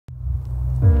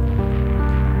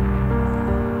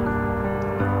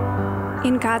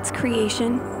In God's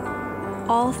creation,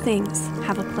 all things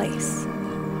have a place.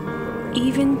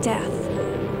 Even death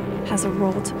has a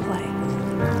role to play.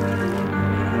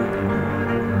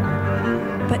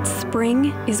 But spring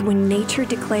is when nature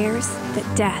declares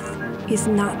that death is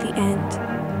not the end,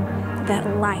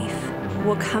 that life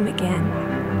will come again.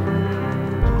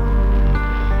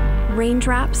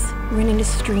 Raindrops run into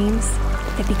streams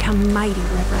that become mighty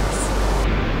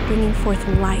rivers, bringing forth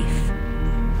life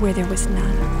where there was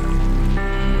none.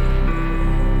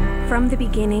 From the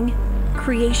beginning,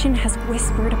 creation has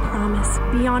whispered a promise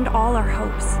beyond all our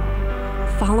hopes.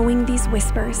 Following these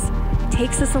whispers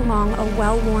takes us along a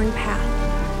well-worn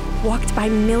path, walked by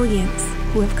millions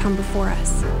who have come before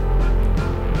us.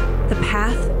 The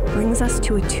path brings us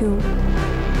to a tomb.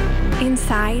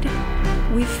 Inside,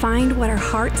 we find what our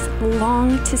hearts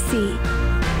long to see.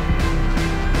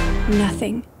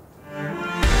 Nothing.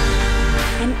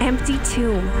 An empty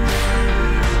tomb,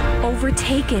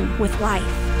 overtaken with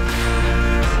life.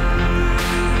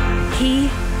 He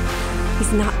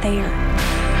is not there.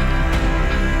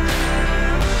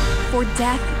 For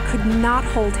death could not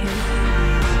hold him.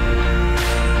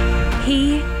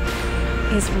 He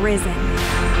is risen.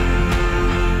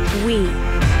 We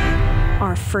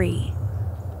are free.